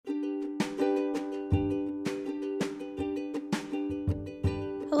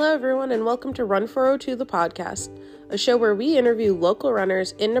Hello, everyone, and welcome to Run 402, the podcast, a show where we interview local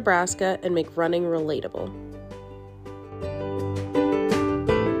runners in Nebraska and make running relatable.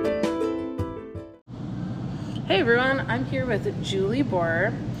 Hey, everyone, I'm here with Julie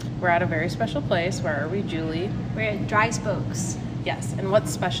Borer. We're at a very special place. Where are we, Julie? We're at Dry Spokes. Yes, and what's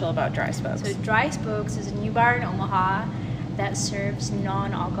special about Dry Spokes? So Dry Spokes is a new bar in Omaha that serves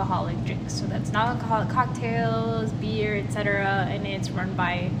non-alcoholic drinks. So that's non-alcoholic cocktails, beer, etc. And it's run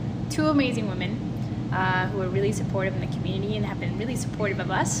by two amazing women who are really supportive in the community and have been really supportive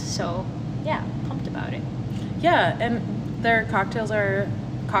of us. So yeah, pumped about it. Yeah, and their cocktails or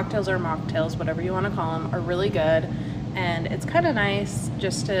mocktails, whatever you want to call them, are really good. And it's kind of nice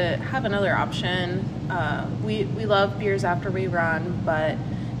just to have another option. We love beers after we run, but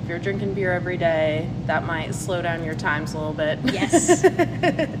if you're drinking beer every day, that might slow down your times a little bit. Yes.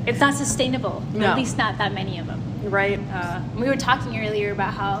 It's not sustainable. No. At least not that many of them. Right. We were talking earlier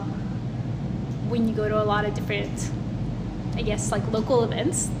about how when you go to a lot of different, I guess, like local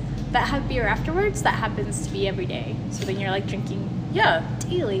events that have beer afterwards, that happens to be every day. So then you're like drinking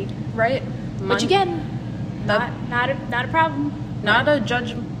daily. Right. Which again, not a problem. Not a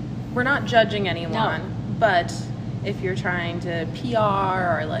judge. We're not judging anyone. No. But if you're trying to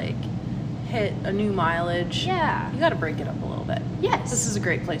PR or like hit a new mileage, you got to break it up a little bit. Yes. This is a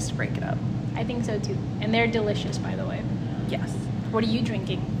great place to break it up. I think so too. And they're delicious, by the way. Yes. What are you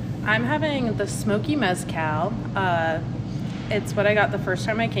drinking? I'm having the smoky mezcal. It's what I got the first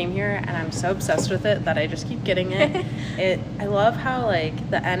time I came here, and I'm so obsessed with it that I just keep getting it. I love how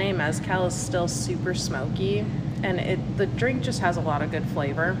like the NA mezcal is still super smoky, and the drink just has a lot of good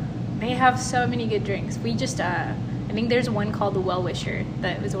flavor. They have so many good drinks. We just I think there's one called the Well Wisher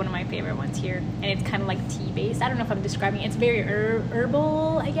that was one of my favorite ones here, and it's kind of like tea based. I don't know if I'm describing it. It's very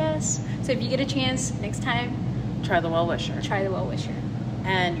herbal, I guess. So if you get a chance next time, try the Well Wisher. Try the Well Wisher.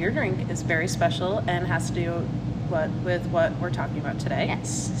 And your drink is very special and has to do with what we're talking about today.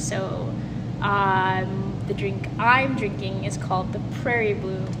 Yes. So the drink I'm drinking is called the Prairie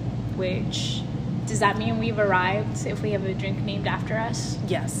Blue, which, does that mean we've arrived if we have a drink named after us?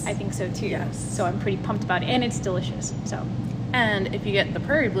 Yes. I think so too. Yes. So I'm pretty pumped about it, and it's delicious. So. And if you get the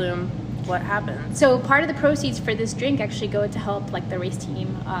Prairie Bloom, what happens? So part of the proceeds for this drink actually go to help like the race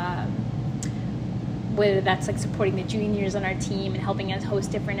team, whether that's like supporting the juniors on our team and helping us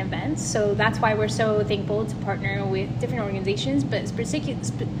host different events. So that's why we're so thankful to partner with different organizations, but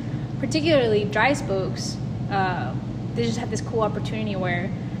particularly Dry Spokes. They just have this cool opportunity where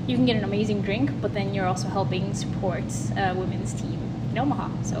you can get an amazing drink, but then you're also helping support a women's team in Omaha.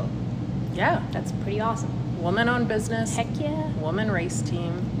 So yeah, that's pretty awesome. Woman-owned business. Heck yeah. Woman race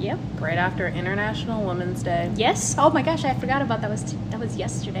team. Yep. Right after International Women's Day. Yes. Oh my gosh, I forgot about that. That was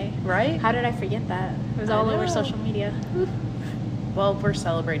yesterday. Right? How did I forget that? It was all over social media. Well, we're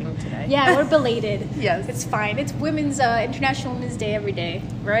celebrating today. Yeah, we're belated. Yes. It's fine. It's International Women's Day every day.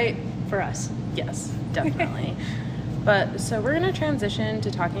 Right? For us. Yes, definitely. But so we're going to transition to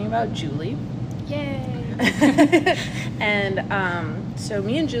talking about Julie. Yay. And so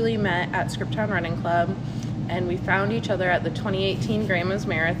me and Julie met at Scriptown Running Club, and we found each other at the 2018 Grandma's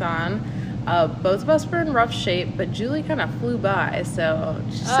Marathon. Both of us were in rough shape, but Julie kind of flew by, so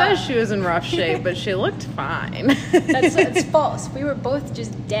she says she was in rough shape, but she looked fine. That's false. We were both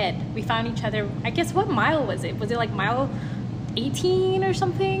just dead. We found each other, I guess, what mile was it? Was it like mile 18 or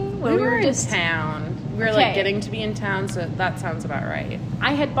something? Where we were just in town. We were like getting to be in town, so that sounds about right.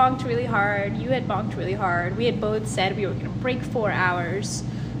 I had bonked really hard. You had bonked really hard. We had both said we were going to break 4 hours,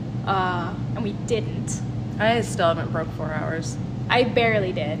 and we didn't. I still haven't broke 4 hours. I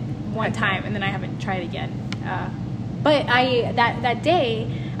barely did one time, and then I haven't tried again. But that day,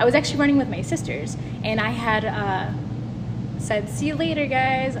 I was actually running with my sisters, and I had said, "See you later,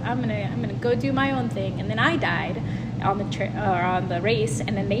 guys. I'm gonna go do my own thing." And then I died on the race,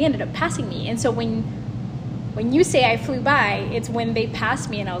 and then they ended up passing me. And so when you say I flew by, it's when they passed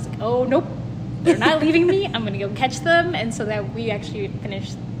me, and I was like, "Oh nope, they're not leaving me. I'm gonna go catch them." And so that we actually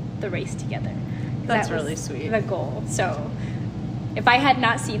finished the race together. That's really sweet. The goal. So if I had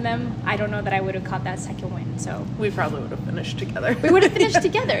not seen them, I don't know that I would have caught that second win. So we probably would have finished together. We would have finished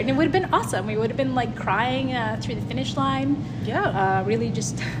together, and it would have been awesome. We would have been like crying through the finish line. Yeah. Really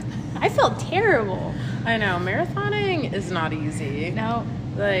just, I felt terrible. I know. Marathoning is not easy. No.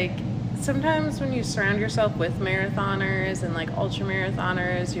 Like, sometimes when you surround yourself with marathoners and like ultra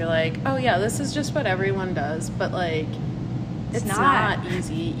marathoners, you're like, oh yeah, this is just what everyone does. But like, it's not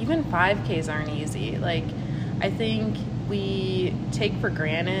easy. Even 5Ks aren't easy. Like, I think we take for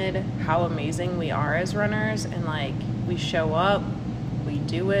granted how amazing we are as runners, and like we show up, we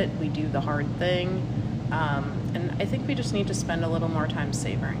do it, we do the hard thing, And I think we just need to spend a little more time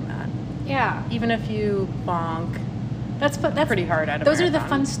savoring that. Yeah. Even if you bonk, that's pretty hard at a Those marathon. are the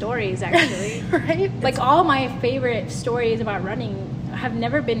fun stories, actually. Right? Like, all my favorite stories about running have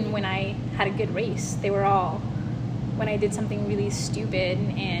never been when I had a good race. They were all when I did something really stupid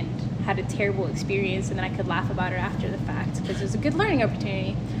and had a terrible experience, and then I could laugh about it after the fact because it was a good learning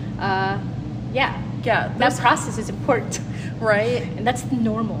opportunity. Yeah, that process is important. Right? And that's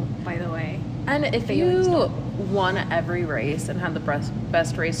normal, by the way. And if you won every race and had the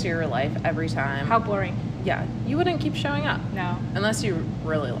best race of your life every time... How boring. Yeah, you wouldn't keep showing up. No. Unless you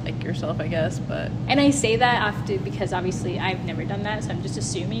really like yourself, I guess, but... And I say that because obviously I've never done that, so I'm just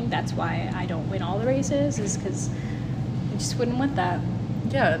assuming that's why I don't win all the races, is because I just wouldn't want that.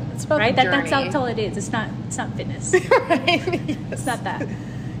 Yeah, it's about right? the journey. That's all it is. It's not fitness. Right? Yes. It's not that.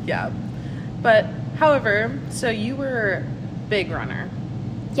 Yeah. But, however, so you were a big runner.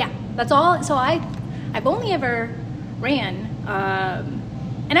 Yeah, that's all. So I've only ever ran...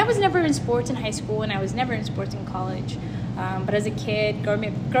 and I was never in sports in high school, and I was never in sports in college. But as a kid,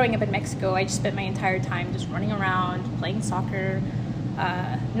 growing up in Mexico, I just spent my entire time just running around, playing soccer.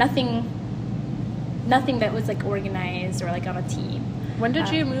 Nothing that was like organized or like on a team. When did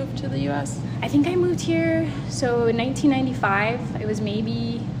you move to the U.S.? I think I moved here, so in 1995. It was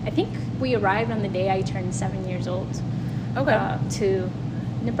I think we arrived on the day I turned 7 years old. Okay. To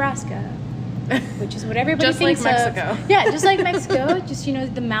Nebraska. Which is what everybody just thinks like Mexico. of. Yeah, just like Mexico. Just,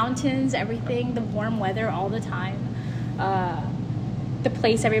 the mountains, everything, the warm weather all the time. The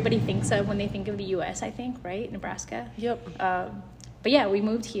place everybody thinks of when they think of the U.S., I think, right? Nebraska. Yep. But yeah, we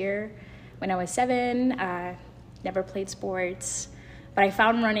moved here when I was 7. Never played sports. But I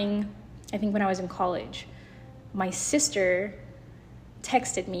found running, I think, when I was in college. My sister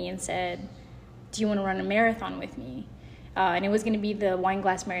texted me and said, "Do you want to run a marathon with me?" And it was going to be the Wine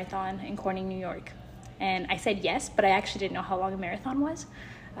Glass Marathon in Corning, New York. And I said yes, but I actually didn't know how long a marathon was.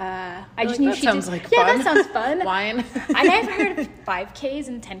 I just knew she sounds did. like yeah, fun. that sounds fun. Wine. And I've heard of 5Ks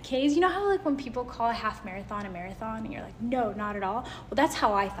and 10Ks. You know how like when people call a half marathon a marathon, and you're like, no, not at all. Well, that's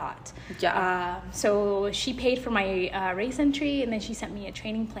how I thought. Yeah. So she paid for my race entry, and then she sent me a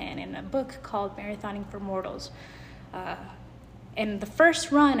training plan and a book called Marathoning for Mortals. And the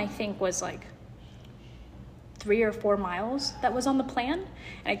first run, I think, was like 3 or 4 miles that was on the plan.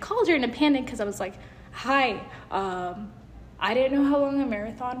 And I called her in a panic because I was like, hi, I didn't know how long a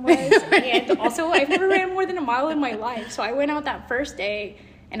marathon was. And also, I've never ran more than a mile in my life. So I went out that first day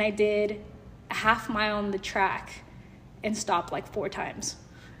and I did a half mile on the track and stopped like 4 times.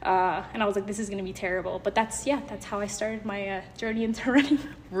 And I was like, this is going to be terrible. But that's how I started my journey into running.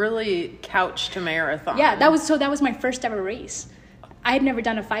 Really couch to marathon. Yeah, that was my first ever race. I had never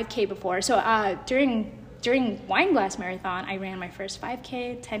done a 5K before. So during Wine Glass Marathon, I ran my first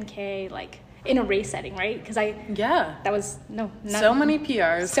 5K, 10K, like in a race setting, right? Because that was so many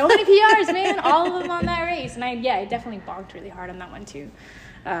PRs. So many PRs, man, all of them on that race. And I definitely bonked really hard on that one too.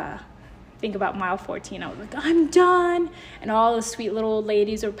 Think about mile 14, I was like, I'm done. And all the sweet little old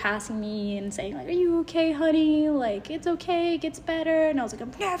ladies were passing me and saying like, are you okay, honey? Like, it's okay, it gets better. And I was like,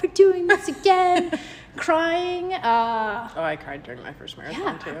 I'm never doing this again. Crying. I cried during my first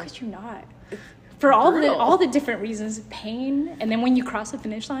marathon too. How could you not? For all the different reasons, pain, and then when you cross the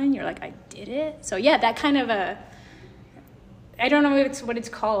finish line, you're like, I did it. So yeah, that kind of I don't know what it's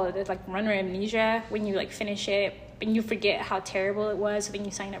called. It's like runner amnesia, when you like finish it and you forget how terrible it was. So then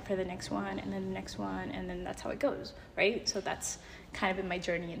you sign up for the next one, and then the next one, and then that's how it goes, right? So that's kind of been my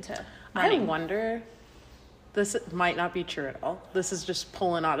journey into running. I wonder, this might not be true at all. This is just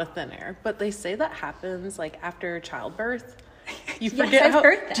pulling out of thin air, but they say that happens like after childbirth. You forget. Yes, I've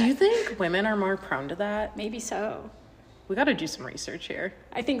heard that. Do you think women are more prone to that? Maybe so. We got to do some research here.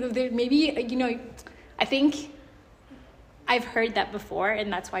 I think that maybe, I think I've heard that before,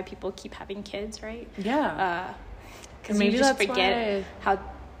 and that's why people keep having kids, right? Yeah. Because maybe you just forget how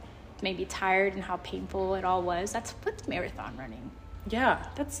maybe tired and how painful it all was. That's marathon running. Yeah.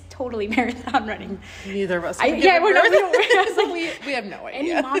 That's totally marathon running. Neither of us. We have no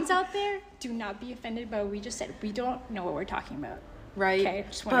idea. Any moms out there, do not be offended by what we just said. We don't know what we're talking about. Right. Okay,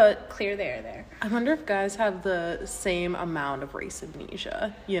 just want to clear the air there. I wonder if guys have the same amount of race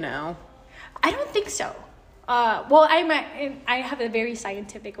amnesia, I don't think so. Well, I have a very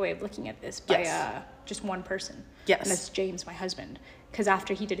scientific way of looking at this by just one person. Yes. And that's James, my husband. Because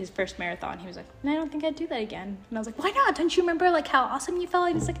after he did his first marathon, he was like, I don't think I'd do that again. And I was like, why not? Don't you remember like how awesome you felt?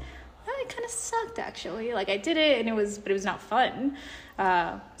 And he's like, it kind of sucked actually. Like I did it, and it was not fun.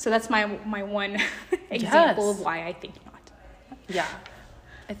 So that's my one example of why I think not. Yeah.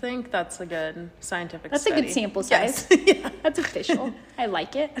 I think that's a good scientific That's study. a good sample size. Yes. Yeah. That's official. I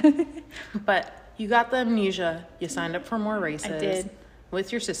like it. But you got the amnesia. You signed up for more races. I did.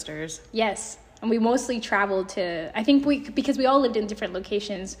 With your sisters. Yes. And we mostly traveled to, I think because we all lived in different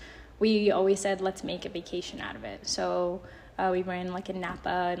locations, we always said, let's make a vacation out of it. So we ran like in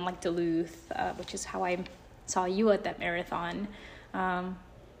Napa and like Duluth, which is how I saw you at that marathon. And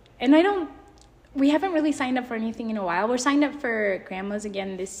we haven't really signed up for anything in a while. We're signed up for grandmas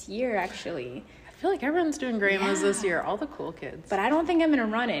again this year, actually. I feel like everyone's doing grandmas this year, all the cool kids. But I don't think I'm going to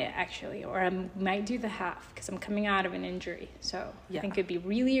run it, actually, or I might do the half because I'm coming out of an injury. So I think it'd be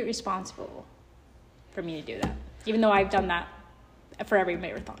really irresponsible for me to do that, even though I've done that for every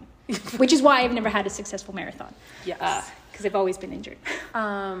marathon, which is why I've never had a successful marathon. Yes. Because I've always been injured.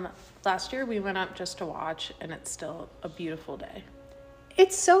 Last year we went up just to watch, and it's still a beautiful day.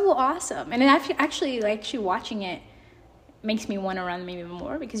 It's so awesome. And actually watching it makes me want to run maybe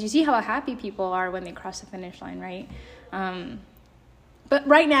more, because you see how happy people are when they cross the finish line, right? But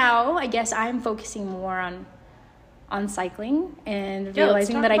right now, I guess I'm focusing more on cycling and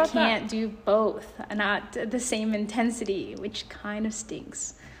realizing that I can't do both, not the same intensity, which kind of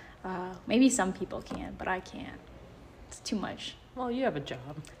stinks. Maybe some people can, but I can't. It's too much. Well, you have a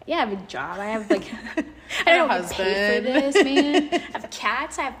job. Yeah, I have a job. I have I don't get paid for this, man. I have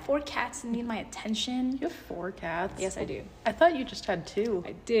cats. I have 4 cats that need my attention. You have 4 cats? Yes, I do. I thought you just had 2.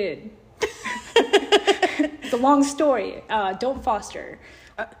 I did. It's a long story. Don't foster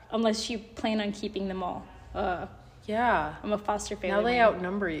unless you plan on keeping them all. Yeah. I'm a foster family. Now they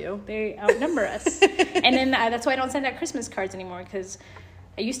outnumber you. They outnumber us. And then that's why I don't send out Christmas cards anymore, because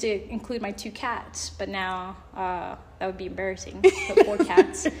I used to include my 2 cats, but now that would be embarrassing. So 4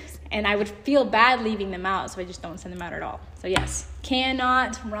 cats. And I would feel bad leaving them out, so I just don't send them out at all. So yes,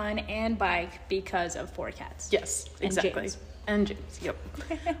 cannot run and bike because of 4 cats. Yes, exactly. And James, yep.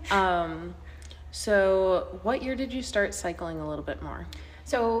 So what year did you start cycling a little bit more?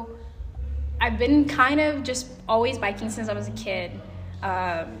 So I've been kind of just always biking since I was a kid,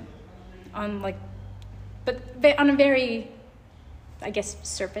 but on a very, I guess,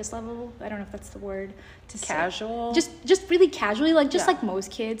 surface level. I don't know if that's the word. Casual? Just really casually, like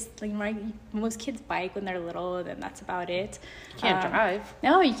most kids. Most kids bike when they're little, and that's about it. You can't drive.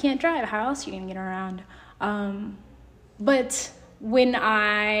 No, you can't drive. How else are you going to get around? But when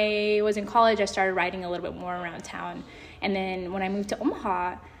I was in college, I started riding a little bit more around town. And then when I moved to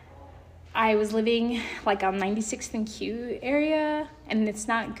Omaha, I was living on 96th and Q area, and it's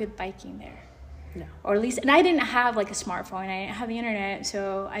not good biking there. No. Or at least, and I didn't have a smartphone. I didn't have the internet,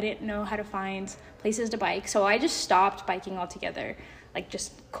 so I didn't know how to find places to bike. So I just stopped biking altogether,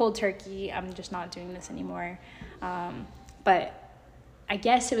 just cold turkey. I'm just not doing this anymore. But I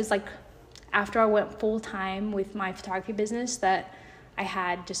guess it was after I went full time with my photography business that I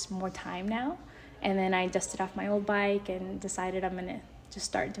had just more time now. And then I dusted off my old bike and decided I'm gonna just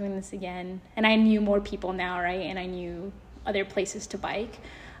start doing this again. And I knew more people now, right? And I knew other places to bike.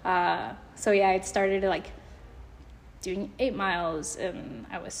 So yeah, I started doing 8 miles, and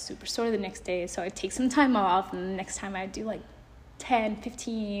I was super sore the next day. So I'd take some time off, and the next time I'd do 10,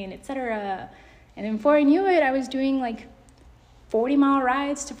 15, etc. And then before I knew it, I was doing 40-mile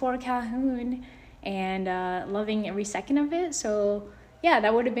rides to Fort Calhoun, and loving every second of it. So yeah,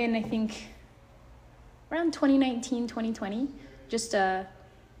 that would have been, I think, around 2019, 2020. Just it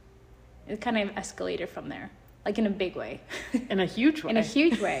kind of escalated from there. In a big way. In a huge way. In a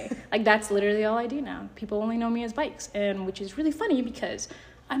huge way. That's literally all I do now. People only know me as bikes, and which is really funny because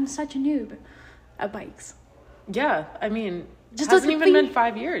I'm such a noob at bikes. Yeah, I mean, it hasn't even been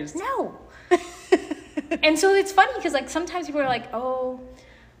 5 years. No. And so it's funny because sometimes people are like, oh,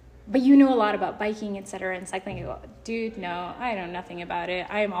 but you know a lot about biking, etc. and cycling. I go, dude, no, I know nothing about it.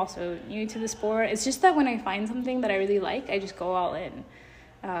 I am also new to the sport. It's just that when I find something that I really like, I just go all in.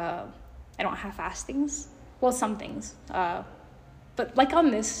 I don't half-ass things. Well, some things, but on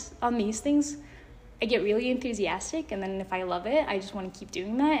these things, I get really enthusiastic, and then if I love it, I just want to keep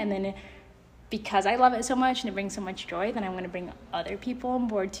doing that. And then because I love it so much and it brings so much joy, then I'm going to bring other people on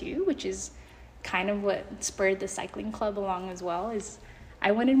board too, which is kind of what spurred the cycling club along as well. Is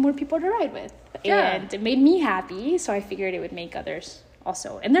I wanted more people to ride with, and it made me happy, so I figured it would make others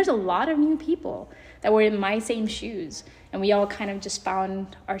also. And there's a lot of new people that were in my same shoes, and we all kind of just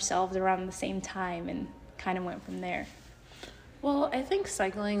found ourselves around the same time and kind of went from there. Well, I think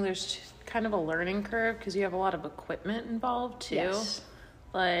cycling, there's kind of a learning curve because you have a lot of equipment involved too. Yes.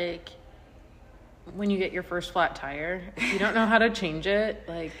 When you get your first flat tire, if you don't know how to change it,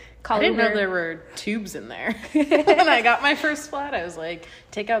 I Call didn't Uber. know there were tubes in there. When I got my first flat, I was like,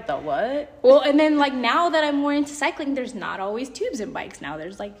 take out the what? Well, and then now that I'm more into cycling, there's not always tubes in bikes now.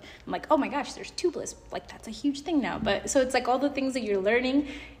 There's I'm oh my gosh, there's tubeless. That's a huge thing now. But so it's all the things that you're learning.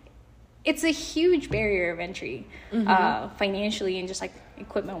 it's a huge barrier of entry, financially and just like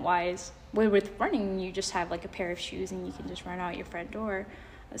equipment wise. With running, you just have like a pair of shoes and you can just run out your front door.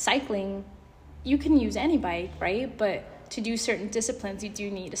 Cycling, you can use any bike, right? But to do certain disciplines, you do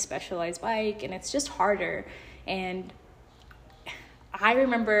need a specialized bike, and it's just harder. And I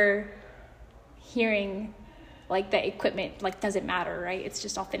remember hearing like the equipment like doesn't matter, right? It's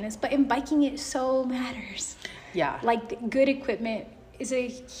just all fitness. But in biking, it so matters. Yeah. Like good equipment is a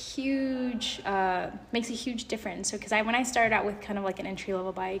huge makes a huge difference. So because when I started out with kind of like an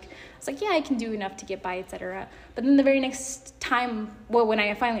entry-level bike, I was like, yeah, I can do enough to get by, etc. But then the very next time, when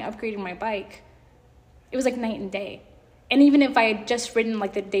I finally upgraded my bike, it was like night and day. And even if I had just ridden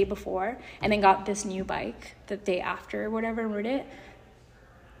like the day before and then got this new bike the day after or whatever and rode it,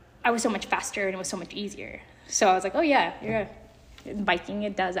 I was so much faster and it was so much easier. So I was like, oh yeah, biking,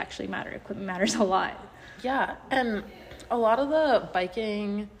 it does actually matter. Equipment matters a lot. Yeah, and a lot of the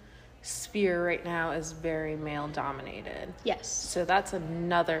biking sphere right now is very male dominated. Yes. So that's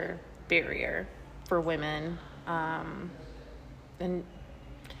another barrier for women. And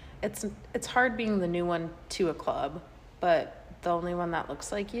it's hard being the new one to a club, but the only one that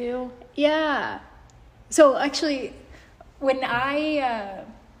looks like you. Yeah. So actually, when I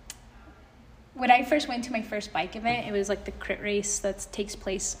first went to my first bike event, it was like the crit race that takes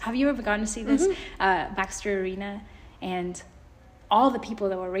place. Have you ever gone to see this? Baxter Arena. And all the people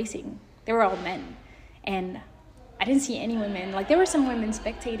that were racing, they were all men. And I didn't see any women. Like, there were some women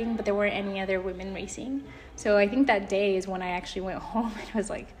spectating, but there weren't any other women racing. So I think that day is when I actually went home and was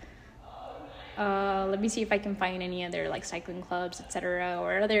like, let me see if I can find any other, like, cycling clubs, etc.,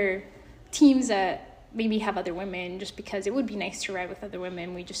 or other teams that maybe have other women, just because it would be nice to ride with other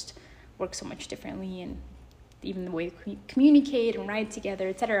women. We just work so much differently, and even the way we communicate and ride together,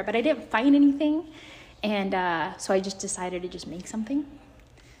 etc. But I didn't find anything. And so I just decided to just make something.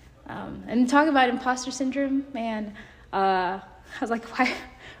 And talk about imposter syndrome, man. I was like,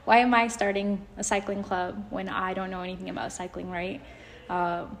 why am I starting a cycling club when I don't know anything about cycling, right?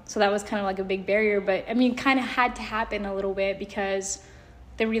 So that was kind of like a big barrier. But, I mean, it kind of had to happen a little bit because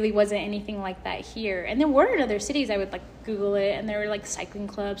there really wasn't anything like that here. And there were in other cities. I would, like, Google it, and there were, like, cycling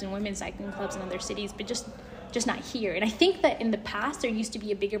clubs and women's cycling clubs in other cities, but just not here. And I think that in the past there used to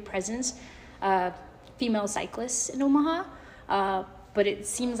be a bigger presence female cyclists in Omaha, but it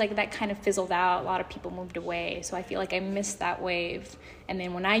seems like that kind of fizzled out. A lot of people moved away, so I feel like I missed that wave. And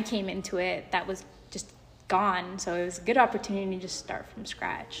then when I came into it, that was just gone, so it was a good opportunity to just start from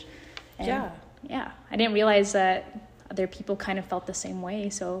scratch. And yeah, I didn't realize that other people kind of felt the same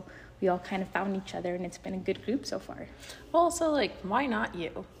way, so we all kind of found each other, and it's been a good group so far. Well, also, like, why not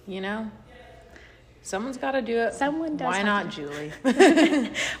you, you know? Someone's got to do it. Someone does. Why not Julie?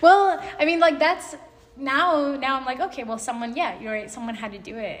 Well, I mean, like, that's now I'm like, okay, well, someone, yeah, you're right, someone had to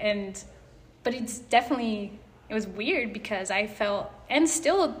do it. But it's definitely, it was weird because I felt, and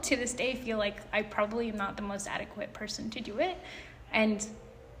still to this day feel like I probably am not the most adequate person to do it. And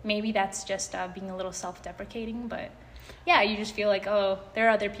maybe that's just being a little self-deprecating, but yeah, you just feel like, oh, there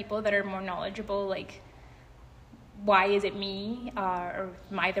are other people that are more knowledgeable, like, why is it me, or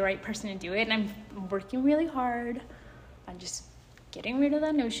am I the right person to do it? And I'm working really hard on just getting rid of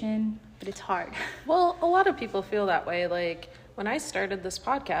that notion, but it's hard. Well, a lot of people feel that way. Like, when I started this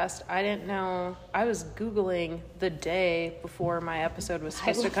podcast, I didn't know, I was Googling the day before my episode was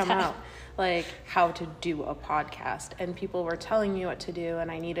supposed to come out, like, how to do a podcast. And people were telling me what to do,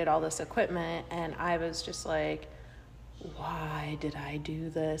 and I needed all this equipment, and I was just like, why did I do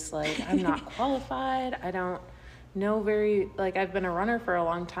this? Like, I'm not qualified. I don't know I've been a runner for a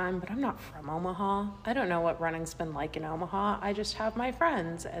long time, but I'm not from Omaha. I don't know what running's been like in Omaha. I just have my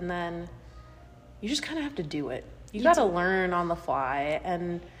friends, and then you just kind of have to do it. You got to learn on the fly,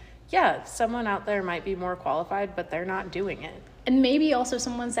 and yeah, someone out there might be more qualified, but they're not doing it. And maybe also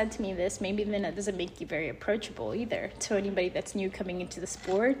someone said to me this, maybe then it doesn't make you very approachable either to anybody that's new coming into the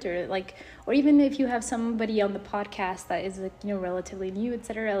sport, or even if you have somebody on the podcast that is, like, relatively new,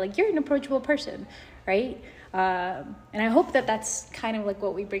 etc., like, you're an approachable person, right? And I hope that that's kind of like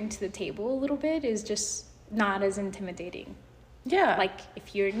what we bring to the table a little bit, is just not as intimidating. Yeah. Like,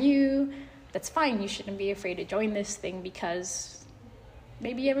 if you're new, that's fine. You shouldn't be afraid to join this thing because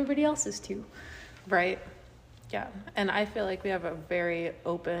maybe everybody else is too. Right. Yeah. And I feel like we have a very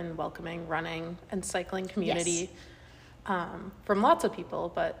open, welcoming running and cycling community, from lots of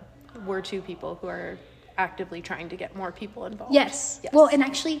people, but we're two people who are actively trying to get more people involved. Yes. Well, and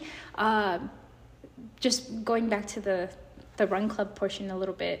actually, just going back to the run club portion a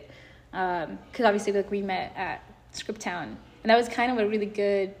little bit, because obviously, like, we met at Scriptown, and that was kind of a really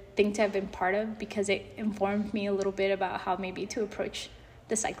good thing to have been part of because it informed me a little bit about how maybe to approach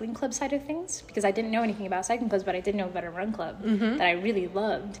the cycling club side of things, because I didn't know anything about cycling clubs, but I did know about a run club that I really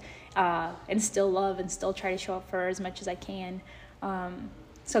loved, and still love, and still try to show up for as much as I can.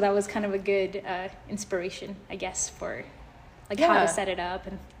 So that was kind of a good inspiration, I guess, for like how to set it up,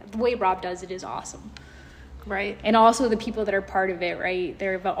 and the way Rob does it is awesome. Right. And also the people that are part of it, right?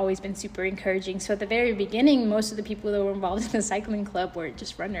 They've always been super encouraging. So at the very beginning, most of the people that were involved in the cycling club were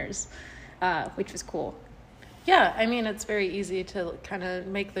just runners, which was cool. Yeah, I mean, it's very easy to kind of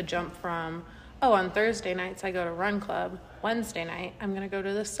make the jump from, on Thursday nights I go to run club. Wednesday night, I'm going to go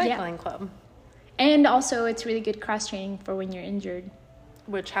to the cycling club. And also, it's really good cross-training for when you're injured.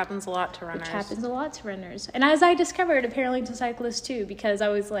 Which happens a lot to runners. And as I discovered, apparently to cyclists too, because I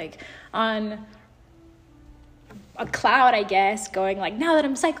was like on a cloud, I guess, going like, now that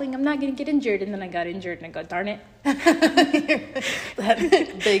I'm cycling, I'm not going to get injured. And then I got injured and I go, darn it.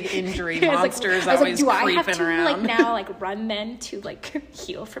 That big injury monster is always like, creeping I have to, around. like, now, like, run then to, like,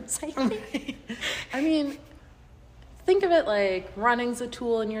 heal from cycling? I mean, think of it like running's a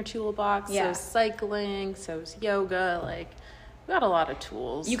tool in your toolbox. Yeah. So cycling, so's yoga, like, we got a lot of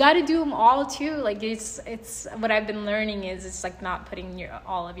tools. You got to do them all too. Like, it's what I've been learning is it's like not putting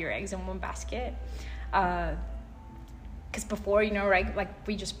all of your eggs in one basket. Because before, you know, right, like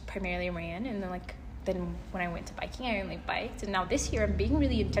we just primarily ran, and then when I went to biking, I only biked. And now this year, I'm being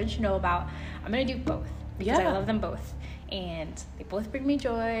really intentional about I'm gonna do both, because I love them both, and they both bring me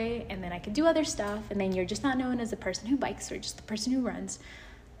joy. And then I can do other stuff, and then you're just not known as the person who bikes or just the person who runs,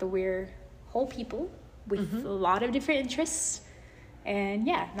 but we're whole people with a lot of different interests, and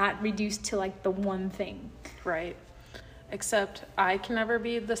not reduced to like the one thing. Right. Except I can never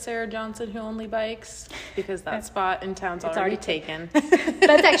be the Sarah Johnson who only bikes, because that spot in town's already taken.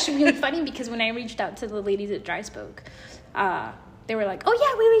 That's actually really funny, because when I reached out to the ladies at Dry Spoke, they were like, oh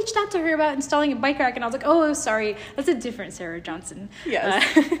yeah, we reached out to her about installing a bike rack, and I was like, oh, sorry, that's a different Sarah Johnson.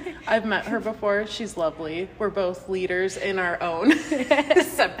 Yes. I've met her before. She's lovely. We're both leaders in our own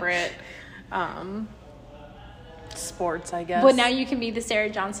separate sports, I guess. But now you can be the Sarah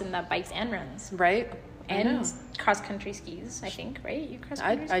Johnson that bikes and runs. Right? And cross-country skis, I think, right? You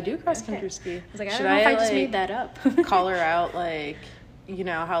cross-country ski? I do cross-country ski. I was like, I don't know if I just made that up. Call her out, like, you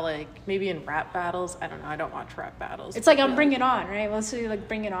know, how, like, maybe in rap battles, I don't know, I don't watch rap battles. It's like on Bring It On, right? Let's do, like,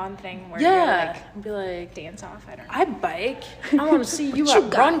 Bring It On thing where you're, like, be like, dance off, I don't know. I bike. I want to see you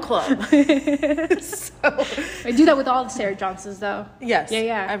at Run Club. So. I do that with all the Sarah Johnsons, though. Yes.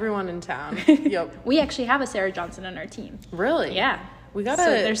 Yeah. Everyone in town. Yep. We actually have a Sarah Johnson on our team. Really? Yeah. We gotta.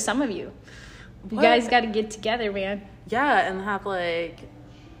 So there's some of you. You guys got to get together, man. Yeah, and have like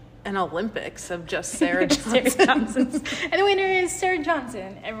an Olympics of just Sarah Johnsons. Sarah Johnsons. And the winner is Sarah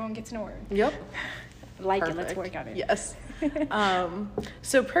Johnson. Everyone gets an award. Yep. Perfect. It. Let's work on it. Yes.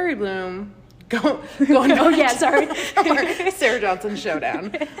 So Prairie Bloom, going oh yeah, sorry. Sarah Johnson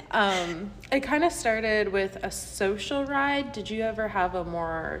showdown. It kind of started with a social ride. Did you ever have a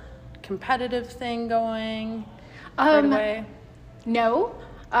more competitive thing going right away? No.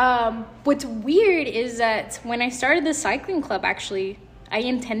 What's weird is that when I started the cycling club, actually, I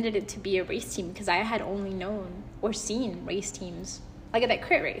intended it to be a race team, because I had only known or seen race teams, like at that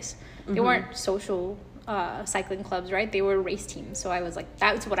crit race. They weren't social cycling clubs, right? They were race teams. So I was like,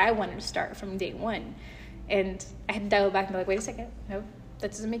 that's what I wanted to start from day one. And I had to dial back and be like, wait a second. No,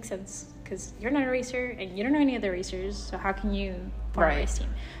 that doesn't make sense, because you're not a racer and you don't know any other racers. So how can you form a race team?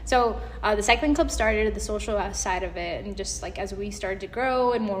 So the cycling club started, the social side of it, and just like as we started to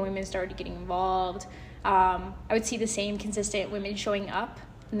grow and more women started getting involved, I would see the same consistent women showing up,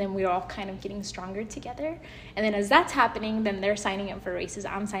 and then we were all kind of getting stronger together. And then as that's happening, then they're signing up for races,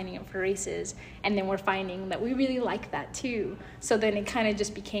 I'm signing up for races, and then we're finding that we really like that too. So then it kind of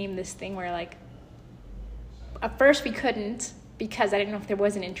just became this thing where, like, at first we couldn't, because I didn't know if there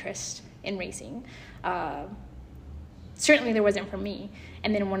was an interest in racing. Certainly there wasn't for me.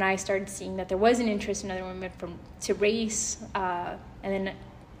 And then when I started seeing that there was an interest in other women to race, and then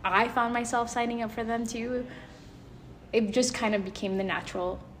I found myself signing up for them too, it just kind of became the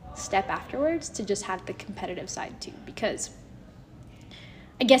natural step afterwards to just have the competitive side too. Because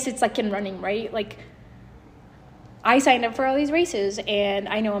I guess it's like in running, right? Like, I signed up for all these races and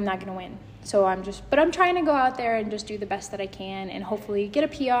I know I'm not going to win. So I'm trying to go out there and just do the best that I can and hopefully get a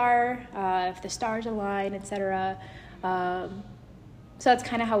PR, if the stars align, etc. So that's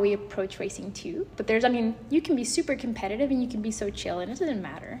kind of how we approach racing too. But you can be super competitive and you can be so chill, and it doesn't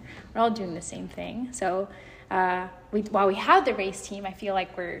matter. We're all doing the same thing. So while we have the race team, I feel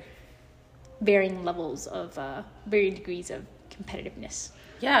like we're varying levels of, varying degrees of competitiveness.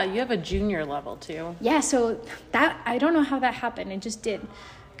 Yeah, you have a junior level too. Yeah, so that, I don't know how that happened. It just did.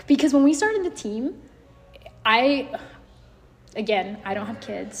 Because when we started the team, again, I don't have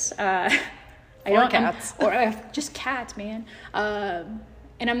kids. Or cats. Or just cats, man.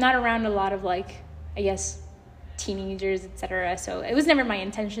 And I'm not around a lot of, like, I guess, teenagers, etc. So it was never my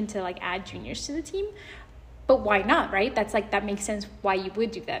intention to, like, add juniors to the team. But why not, right? That's, like, that makes sense why you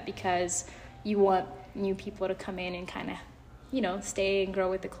would do that, because you want new people to come in and kind of, you know, stay and grow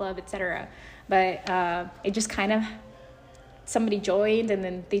with the club, etc. But it just kind of, somebody joined, and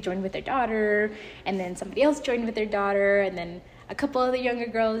then they joined with their daughter, and then somebody else joined with their daughter, and then a couple of the younger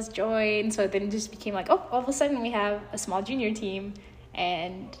girls joined. So then it just became like, oh, all of a sudden we have a small junior team,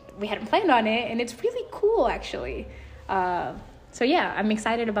 and we hadn't planned on it, and it's really cool, actually. So yeah, I'm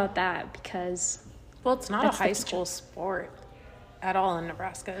excited about that, because well, it's not a high school sport at all in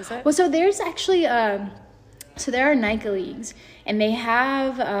Nebraska, is it? Well, so there's actually so there are NICA leagues, and they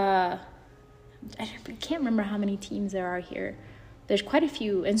have I can't remember how many teams there are here. There's quite a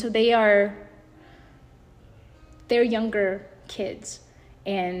few, and so they're younger kids.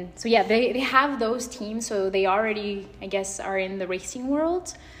 And so yeah, they have those teams, so they already, I guess, are in the racing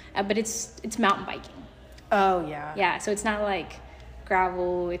world, but it's mountain biking. Oh yeah. Yeah, so it's not like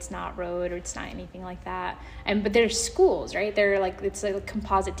gravel, it's not road, or it's not anything like that. But there's schools, right? They're like, it's like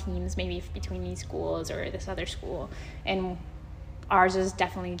composite teams, maybe between these schools or this other school. And ours is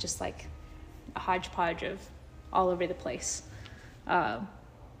definitely just like a hodgepodge of all over the place. And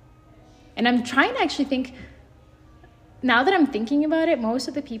I'm trying to actually think, now that I'm thinking about it, most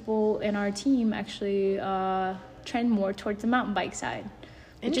of the people in our team actually trend more towards the mountain bike side,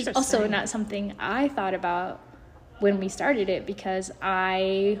 which is also not something I thought about when we started it, because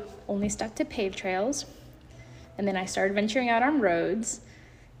I only stuck to paved trails, and then I started venturing out on roads,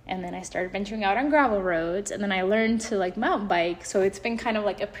 and then I started venturing out on gravel roads, and then I learned to like mountain bike. So it's been kind of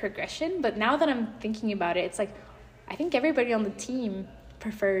like a progression. But now that I'm thinking about it, it's like I think everybody on the team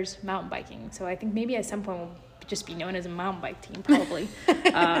prefers mountain biking. So I think maybe at some point we'll just be known as a mountain bike team, probably,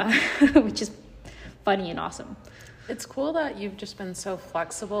 which is funny and awesome. It's cool that you've just been so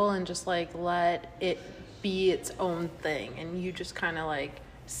flexible and just like let it be its own thing, and you just kind of like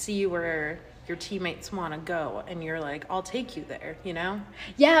see where your teammates want to go, and you're like, I'll take you there, you know?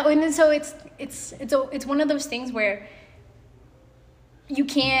 Yeah, and then so it's one of those things where you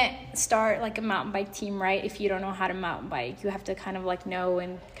can't start like a mountain bike team, right, if you don't know how to mountain bike. You have to kind of like know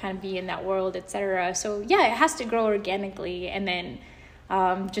and kind of be in that world, etc. So yeah, it has to grow organically, and then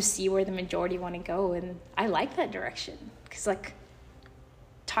just see where the majority want to go. And I like that direction, because like,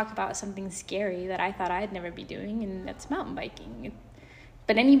 talk about something scary that I thought I'd never be doing, and that's mountain biking.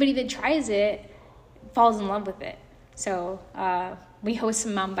 But anybody that tries it falls in love with it. So we host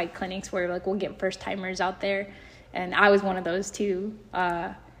some mountain bike clinics where like we'll get first timers out there, and I was one of those too.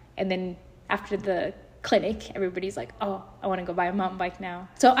 And then after the clinic, everybody's like, oh, I want to go buy a mountain bike now.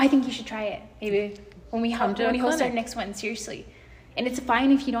 So I think you should try it maybe when we host our next one, seriously. And it's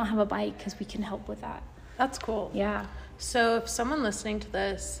fine if you don't have a bike, because we can help with that. That's cool. Yeah. So if someone listening to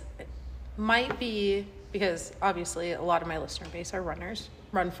this, it might be, because obviously a lot of my listener base are runners,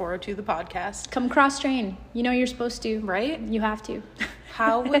 run forward to the podcast. Come cross-train. You know you're supposed to. Right? You have to.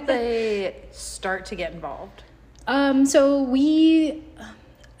 How would they start to get involved? So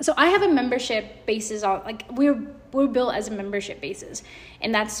I have a membership basis on, like, we're built as a membership basis,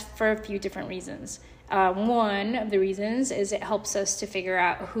 and that's for a few different reasons. One of the reasons is it helps us to figure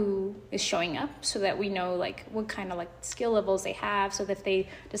out who is showing up, so that we know like what kind of like skill levels they have, so that if they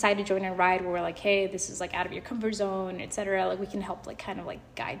decide to join a ride where we're like, hey, this is like out of your comfort zone, etc., like we can help like kind of like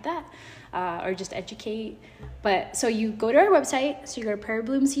guide that, or just educate. But so you go to our website, so you go to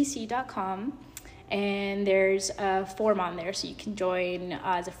prairiebloomcc.com, and there's a form on there, so you can join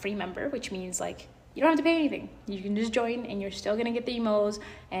as a free member, which means like you don't have to pay anything. You can just join, and you're still going to get the emails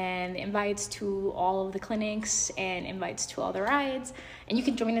and the invites to all of the clinics and invites to all the rides. And you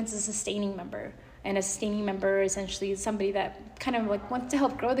can join as a sustaining member. And a sustaining member essentially is somebody that kind of like wants to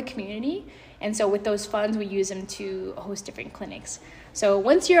help grow the community. And so with those funds, we use them to host different clinics. So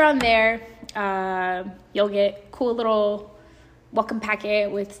once you're on there, you'll get cool little welcome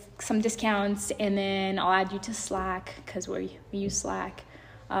packet with some discounts. And then I'll add you to Slack, because we use Slack.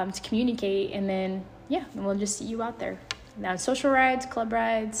 To communicate, and then we'll just see you out there. Now, social rides, club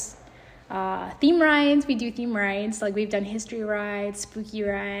rides, theme rides. We do theme rides, like we've done history rides, spooky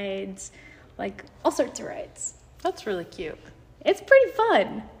rides, like all sorts of rides. That's really cute. It's pretty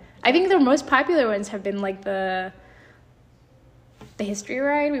fun. I think the most popular ones have been like the history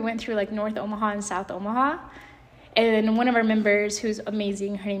ride. We went through like North Omaha and South Omaha, and one of our members, who's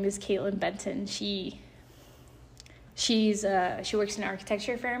amazing, her name is Caitlin Benton. She works in an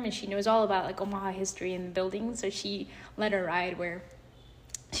architecture firm, and she knows all about like Omaha history and the buildings. So she led a ride where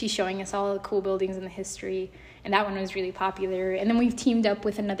she's showing us all the cool buildings and the history, and that one was really popular. And then we've teamed up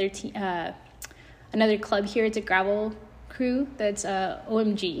with another club here. It's a gravel crew that's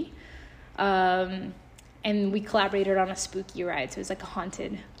OMG. And we collaborated on a spooky ride. So it was like a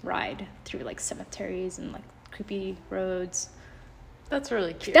haunted ride through like cemeteries and like creepy roads. That's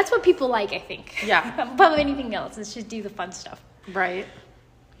really cute. That's what people like, I think. Yeah. Above anything else, let's just do the fun stuff. Right.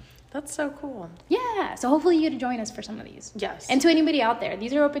 That's so cool. Yeah. So hopefully you get to join us for some of these. Yes. And to anybody out there,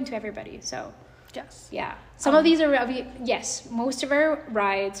 these are open to everybody. So yes. Yeah. Some of these are, yes, most of our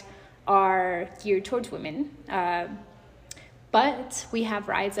rides are geared towards women. But we have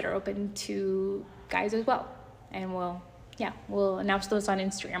rides that are open to guys as well. And we'll announce those on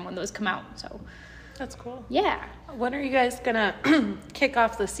Instagram when those come out. So that's cool. Yeah. When are you guys gonna kick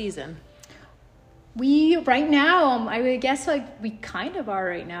off the season? Right now, I would guess like we kind of are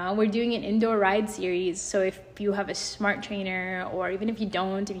right now. We're doing an indoor ride series. So if you have a smart trainer, or even if you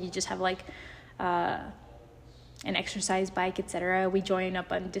don't, if you just have like an exercise bike, etc., we join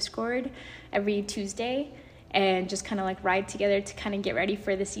up on Discord every Tuesday and just kind of like ride together to kind of get ready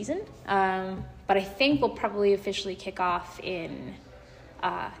for the season. But I think we'll probably officially kick off in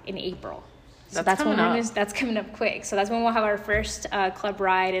April. So that's coming up quick. So that's when we'll have our first club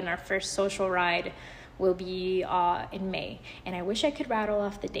ride, and our first social ride will be in May. And I wish I could rattle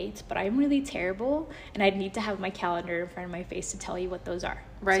off the dates, but I'm really terrible, and I'd need to have my calendar in front of my face to tell you what those are.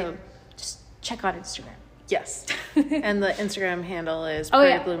 Right. So just check out Instagram. Yes. And the Instagram handle is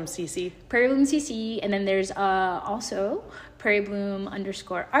Prairie Bloom CC. Prairie Bloom CC. And then there's also Prairie Bloom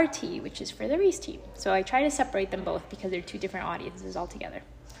 _RT, which is for the race team. So I try to separate them both because they're two different audiences altogether.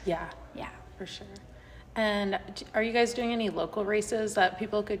 Yeah. Yeah. For sure. And are you guys doing any local races that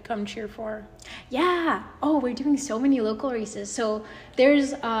people could come cheer for? Yeah. Oh, we're doing so many local races. So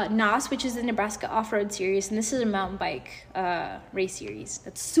there's NOS, which is the Nebraska Off-Road Series, and this is a mountain bike race series.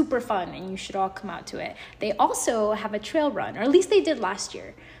 That's super fun, and you should all come out to it. They also have a trail run, or at least they did last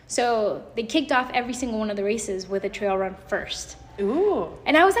year. So they kicked off every single one of the races with a trail run first. Ooh.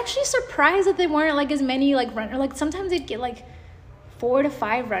 And I was actually surprised that there weren't like as many like runners. Like sometimes they'd get like 4 to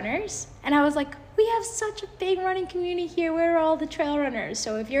 5 runners, and I was like, we have such a big running community here. Where are all the trail runners?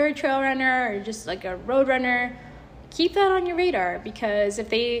 So if you're a trail runner or just like a road runner, keep that on your radar, because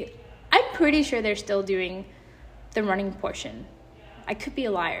I'm pretty sure they're still doing the running portion. I could be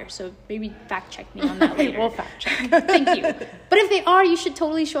a liar, so maybe fact check me on that later. We'll fact check. Thank you. But if they are, you should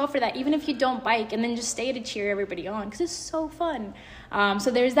totally show up for that, even if you don't bike, and then just stay to cheer everybody on, because it's so fun.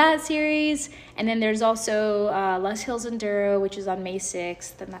 So there's that series, and then there's also Les Hills Enduro, which is on May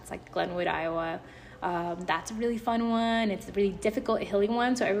 6th, and that's like Glenwood, Iowa. That's a really fun one. It's a really difficult hilly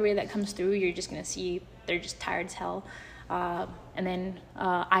one, so everybody that comes through, you're just going to see they're just tired as hell. And then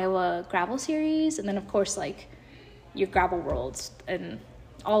Iowa Gravel Series, and then of course like your Gravel Worlds and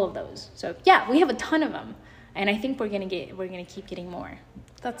all of those. So yeah, we have a ton of them, and I think we're gonna keep getting more.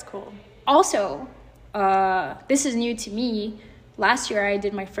 That's cool. Also, this is new to me. Last year I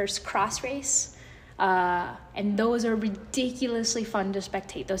did my first cross race, and those are ridiculously fun to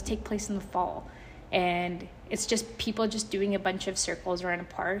spectate. Those take place in the fall, and it's just people just doing a bunch of circles around a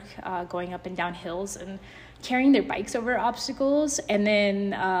park, going up and down hills and carrying their bikes over obstacles. And then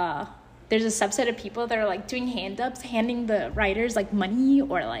there's a subset of people that are like doing hand-ups, handing the riders like money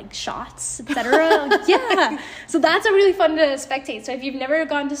or like shots, etc. Like, yeah. So that's a really fun to spectate. So if you've never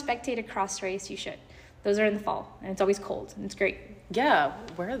gone to spectate a cross race, you should. Those are in the fall, and it's always cold, and it's great. Yeah.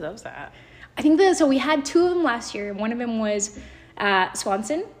 Where are those at? I think so we had 2 of them last year. One of them was at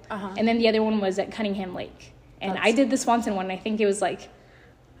Swanson, and then the other one was at Cunningham Lake. And I did the Swanson one. I think it was like,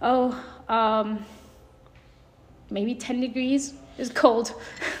 maybe 10 degrees. It was cold.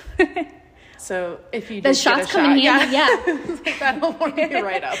 So if you the shots come in handy, like, that'll warm you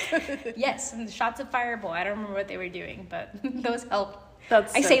right up. Yes, and the shots of Fireball. I don't remember what they were doing, but those helped.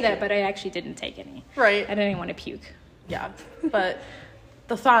 I say that, but I actually didn't take any. Right. I didn't want to puke. Yeah, but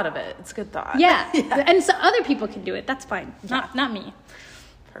the thought of it's a good thought. Yeah. And so other people can do it. That's fine. Not me.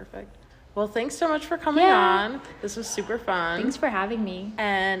 Perfect. Well, thanks so much for coming on. This was super fun. Thanks for having me.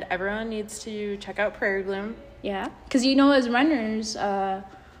 And everyone needs to check out Prairie Bloom. Yeah, because as runners,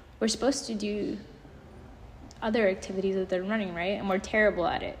 we're supposed to do other activities that they're running, right? And we're terrible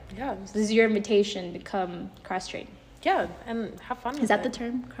at it. Yeah. So this is your invitation to come cross-train. Yeah, and have fun with it. Is that the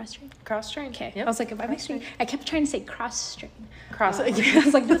term, cross-train? Cross-train. Okay. Yep. I was like, I kept trying to say cross-train. I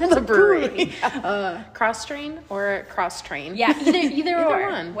was like, that's a brewery. Cross-train or cross-train? Yeah, either or.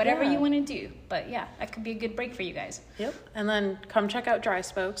 One. Whatever you want to do. But yeah, that could be a good break for you guys. Yep. And then come check out Dry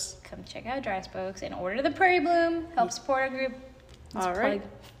Spokes. Come check out Dry Spokes and order the Prairie Bloom. Help support our group. All right.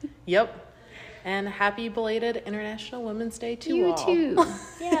 Yep. And happy belated International Women's Day to you all. You too.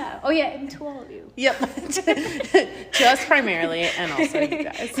 Yeah. Oh, yeah, and to all of you. Yep. To us primarily, and also you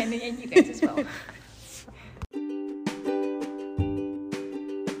guys. and you guys as well.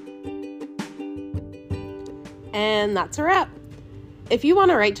 And that's a wrap. If you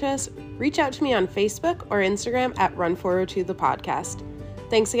want to write to us, reach out to me on Facebook or Instagram at Run402 the podcast.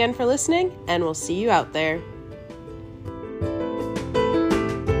 Thanks again for listening, and we'll see you out there.